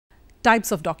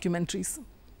Types of documentaries.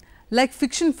 Like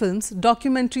fiction films,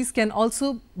 documentaries can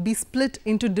also be split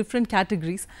into different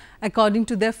categories according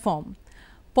to their form.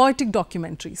 Poetic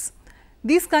documentaries.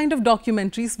 These kind of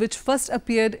documentaries, which first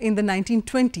appeared in the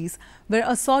 1920s, were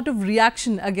a sort of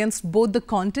reaction against both the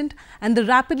content and the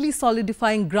rapidly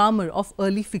solidifying grammar of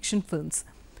early fiction films.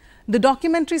 The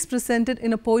documentaries presented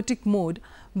in a poetic mode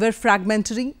were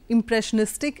fragmentary,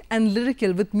 impressionistic and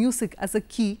lyrical, with music as a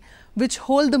key which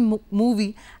hold the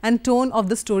movie and tone of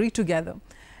the story together.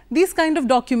 These kind of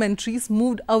documentaries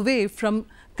moved away from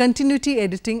continuity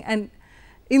editing and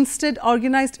instead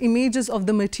organized images of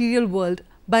the material world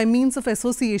by means of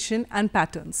association and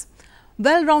patterns.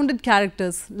 Well-rounded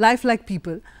characters, lifelike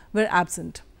people, were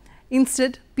absent.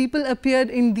 Instead, people appeared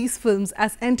in these films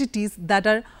as entities that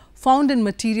are found in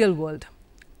material world.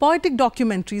 Poetic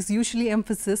documentaries usually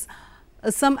emphasize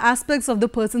some aspects of the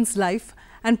person's life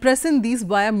and present these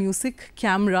via music,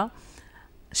 camera,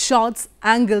 shots,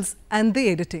 angles and the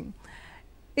editing.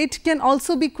 It can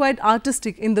also be quite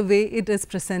artistic in the way it is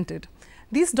presented.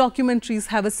 These documentaries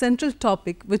have a central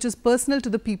topic which is personal to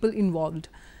the people involved,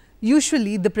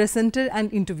 usually the presenter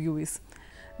and interviewees.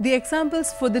 The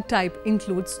examples for the type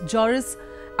includes Joris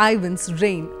Ivan's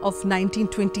Rain of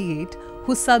 1928,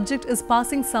 whose subject is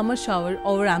passing summer shower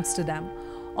over Amsterdam.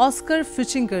 Oscar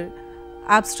Fischinger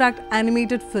abstract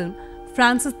animated film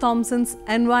Francis Thompson's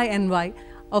NYNY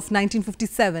of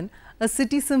 1957, a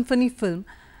city symphony film,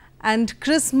 and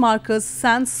Chris Marker's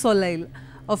Sans Soleil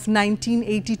of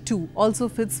 1982 also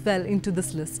fits well into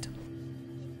this list.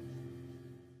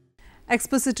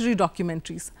 Expository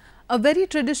documentaries. A very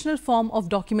traditional form of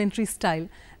documentary style,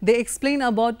 they explain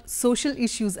about social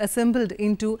issues assembled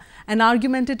into an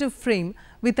argumentative frame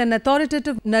with an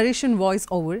authoritative narration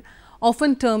voice-over,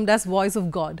 often termed as voice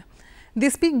of God. They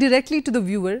speak directly to the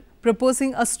viewer,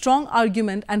 proposing a strong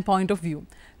argument and point of view.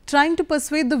 Trying to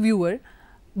persuade the viewer,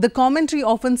 the commentary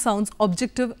often sounds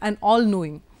objective and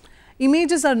all-knowing.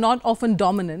 Images are not often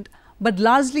dominant, but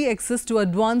largely exist to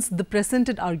advance the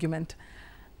presented argument.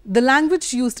 The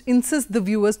language used insists the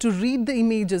viewers to read the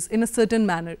images in a certain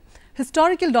manner.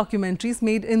 Historical documentaries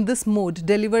made in this mode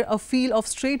deliver a feel of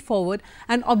straightforward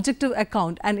and objective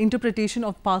account and interpretation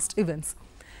of past events.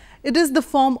 It is the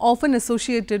form often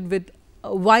associated with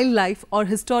wildlife or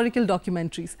historical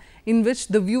documentaries, in which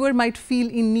the viewer might feel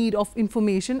in need of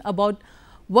information about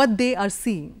what they are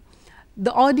seeing.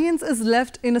 The audience is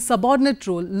left in a subordinate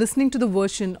role, listening to the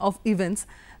version of events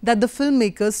that the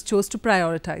filmmakers chose to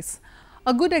prioritize.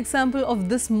 A good example of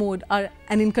this mode are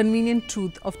An Inconvenient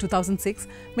Truth of 2006,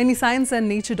 many science and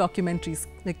nature documentaries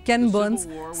like Ken Burns'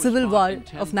 Civil War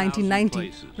of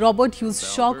 1990, Robert Hughes'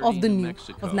 Shock of the New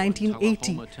of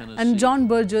 1980, and John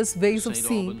Berger's Ways of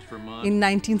Seeing in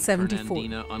 1974.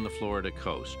 On the Florida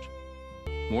coast.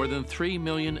 More than 3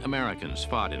 million Americans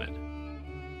fought in it,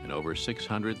 and over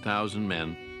 600,000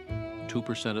 men,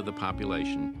 2% of the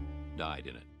population, died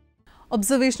in it.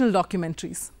 Observational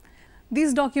documentaries.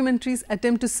 These documentaries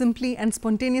attempt to simply and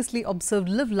spontaneously observe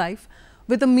live life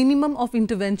with a minimum of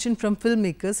intervention from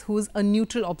filmmakers who is a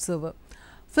neutral observer.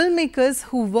 Filmmakers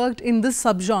who worked in this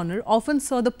subgenre often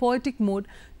saw the poetic mode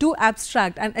too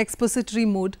abstract and expository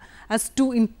mode as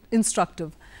too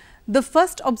instructive. The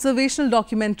first observational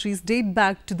documentaries date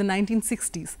back to the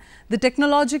 1960s. The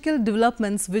technological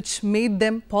developments which made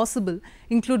them possible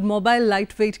include mobile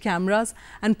lightweight cameras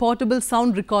and portable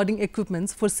sound recording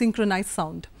equipments for synchronized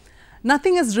sound.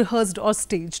 Nothing is rehearsed or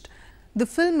staged. The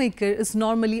filmmaker is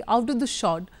normally out of the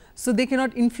shot, so they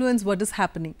cannot influence what is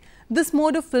happening. This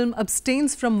mode of film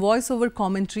abstains from voice-over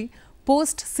commentary,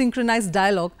 post-synchronized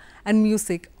dialogue and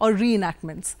music or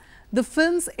reenactments. The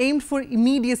films aimed for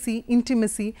immediacy,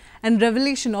 intimacy and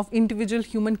revelation of individual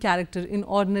human character in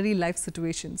ordinary life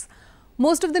situations.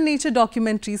 Most of the nature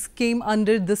documentaries came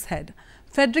under this head.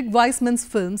 Frederick Wiseman's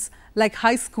films like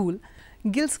High School,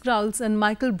 Gilles Grauls and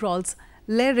Michael Braul's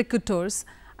Les Recruteurs,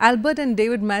 Albert and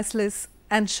David Maysles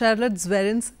and Charlotte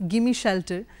Zwerin's Gimme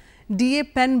Shelter, D.A.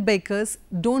 Penn Baker's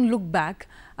Don't Look Back,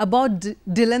 about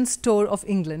Dylan's tour of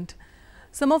England.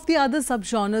 Some of the other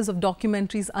subgenres of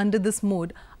documentaries under this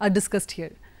mode are discussed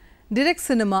here. Direct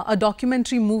cinema, a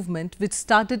documentary movement which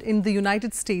started in the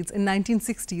United States in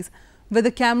 1960s, where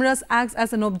the cameras acts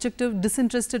as an objective,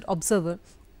 disinterested observer,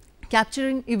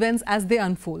 capturing events as they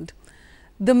unfold.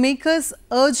 The makers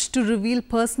urged to reveal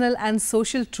personal and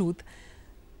social truth,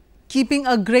 keeping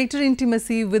a greater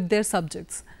intimacy with their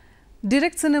subjects.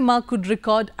 Direct cinema could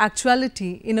record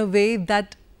actuality in a way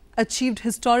that achieved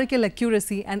historical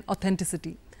accuracy and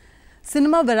authenticity.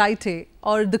 Cinema verite,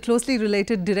 or the closely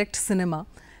related direct cinema,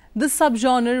 this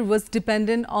subgenre was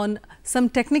dependent on some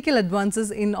technical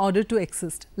advances in order to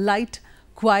exist: light,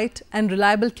 quiet and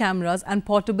reliable cameras and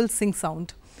portable sync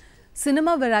sound.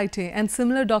 Cinema verite and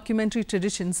similar documentary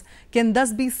traditions can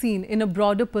thus be seen in a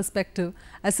broader perspective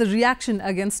as a reaction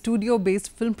against studio-based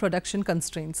film production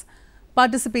constraints.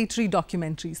 Participatory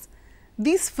documentaries.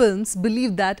 These films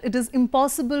believe that it is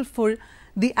impossible for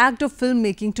the act of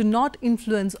filmmaking to not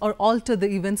influence or alter the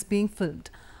events being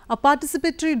filmed. A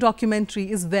participatory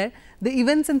documentary is where the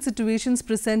events and situations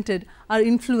presented are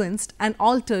influenced and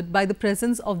altered by the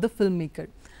presence of the filmmaker.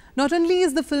 Not only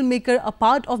is the filmmaker a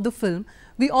part of the film,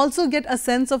 we also get a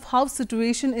sense of how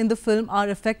situations in the film are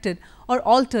affected or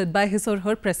altered by his or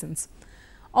her presence.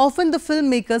 Often the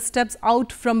filmmaker steps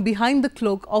out from behind the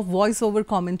cloak of voiceover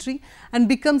commentary and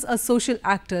becomes a social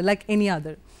actor like any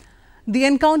other. The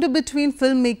encounter between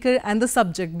filmmaker and the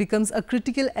subject becomes a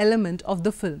critical element of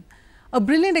the film. A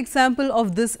brilliant example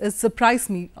of this is Surprise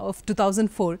Me of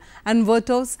 2004 and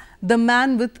Vertov's The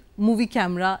Man with Movie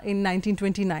Camera in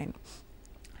 1929.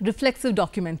 Reflexive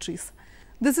documentaries.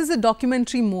 This is a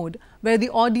documentary mode where the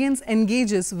audience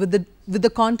engages with the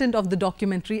content of the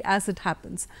documentary as it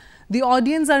happens. The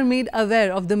audience are made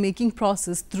aware of the making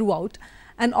process throughout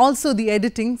and also the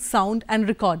editing, sound and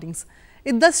recordings.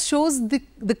 It thus shows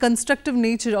the constructive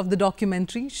nature of the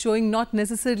documentary, showing not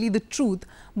necessarily the truth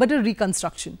but a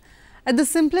reconstruction. At the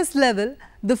simplest level,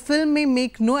 the film may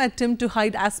make no attempt to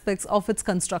hide aspects of its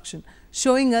construction,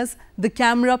 showing us the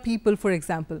camera people, for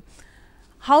example.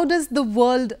 How does the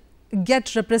world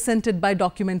get represented by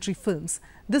documentary films?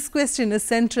 This question is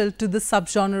central to the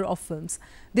subgenre of films.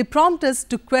 They prompt us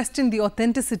to question the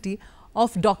authenticity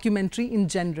of documentary in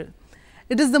general.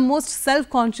 It is the most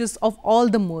self-conscious of all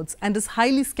the modes and is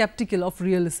highly skeptical of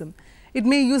realism. It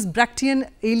may use Brechtian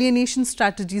alienation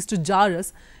strategies to jar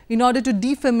us in order to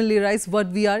defamiliarize what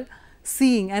we are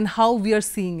seeing and how we are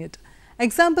seeing it.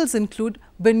 Examples include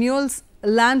Buñuel's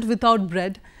Land Without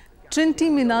Bread, Trinity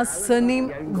Mina's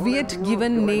Surname Viet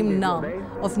Given Name Nam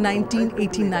of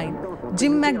 1989,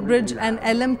 Jim McBridge and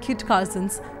L.M. Kit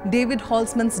Carson's David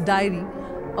Holzman's Diary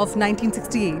of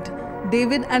 1968,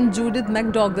 David and Judith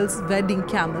McDougall's Wedding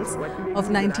Camels of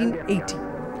 1980.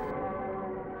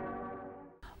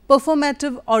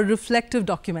 Performative or reflective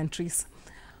documentaries.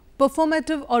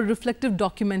 Performative or reflective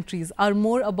documentaries are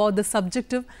more about the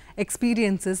subjective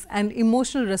experiences and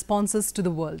emotional responses to the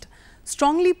world.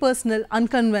 Strongly personal,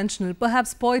 unconventional,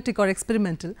 perhaps poetic or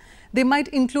experimental, they might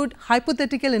include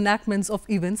hypothetical enactments of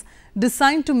events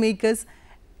designed to make us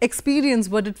experience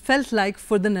what it felt like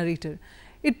for the narrator.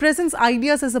 It presents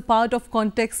ideas as a part of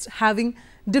context having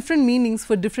different meanings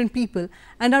for different people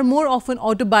and are more often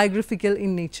autobiographical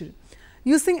in nature.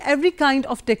 Using every kind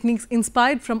of techniques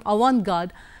inspired from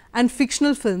avant-garde and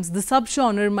fictional films, the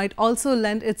subgenre might also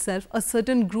lend itself a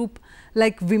certain group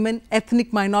like women,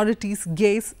 ethnic minorities,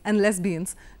 gays and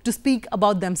lesbians to speak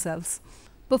about themselves.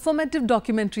 Performative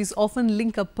documentaries often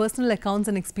link up personal accounts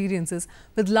and experiences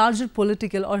with larger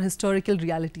political or historical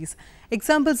realities.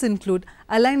 Examples include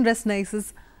Alain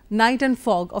Resnais's Night and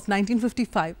Fog of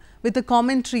 1955 with a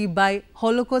commentary by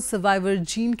Holocaust survivor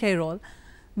Jean Carroll,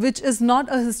 which is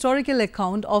not a historical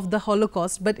account of the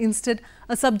Holocaust but instead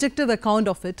a subjective account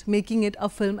of it, making it a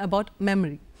film about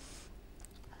memory.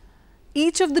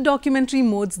 Each of the documentary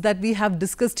modes that we have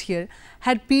discussed here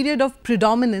had period of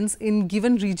predominance in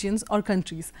given regions or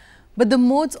countries, but the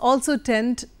modes also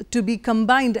tend to be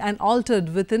combined and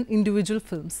altered within individual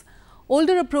films.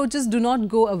 Older approaches do not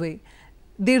go away.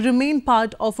 They remain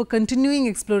part of a continuing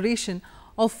exploration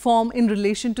of form in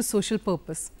relation to social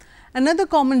purpose. Another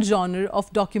common genre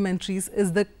of documentaries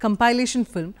is the compilation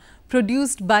film,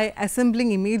 produced by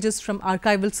assembling images from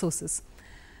archival sources.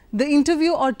 The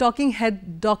interview or talking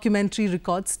head documentary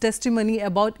records testimony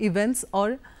about events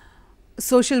or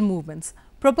social movements.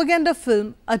 Propaganda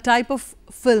film, a type of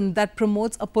film that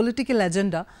promotes a political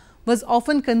agenda, was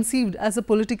often conceived as a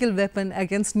political weapon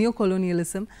against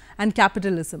neocolonialism and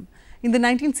capitalism in the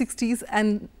 1960s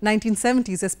and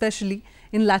 1970s, especially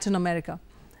in Latin America.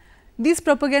 These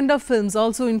propaganda films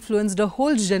also influenced a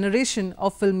whole generation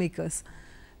of filmmakers.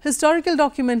 Historical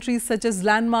documentaries such as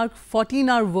landmark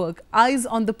 14-hour work Eyes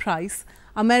on the Prize,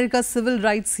 America's Civil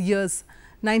Rights Years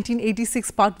 1986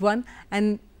 Part 1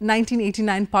 and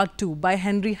 1989 Part 2 by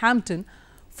Henry Hampton,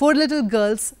 Four Little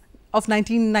Girls of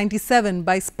 1997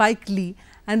 by Spike Lee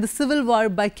and The Civil War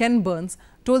by Ken Burns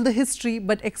told the history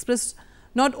but expressed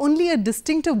not only a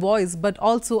distinctive voice but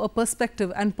also a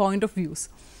perspective and point of views.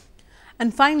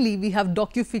 And finally, we have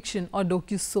docufiction or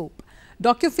docu-soap.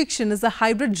 Docufiction is a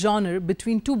hybrid genre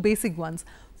between two basic ones,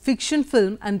 fiction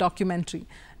film and documentary.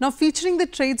 Now, featuring the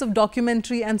traits of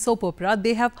documentary and soap opera,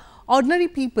 they have ordinary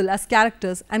people as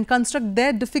characters and construct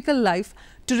their difficult life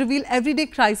to reveal everyday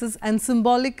crisis and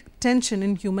symbolic tension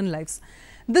in human lives.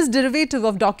 This derivative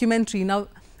of documentary now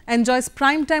enjoys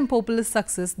prime-time populist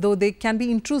success, though they can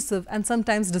be intrusive and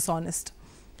sometimes dishonest.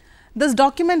 Thus,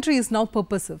 documentary is now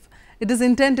purposive. It is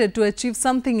intended to achieve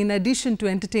something in addition to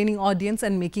entertaining audience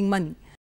and making money.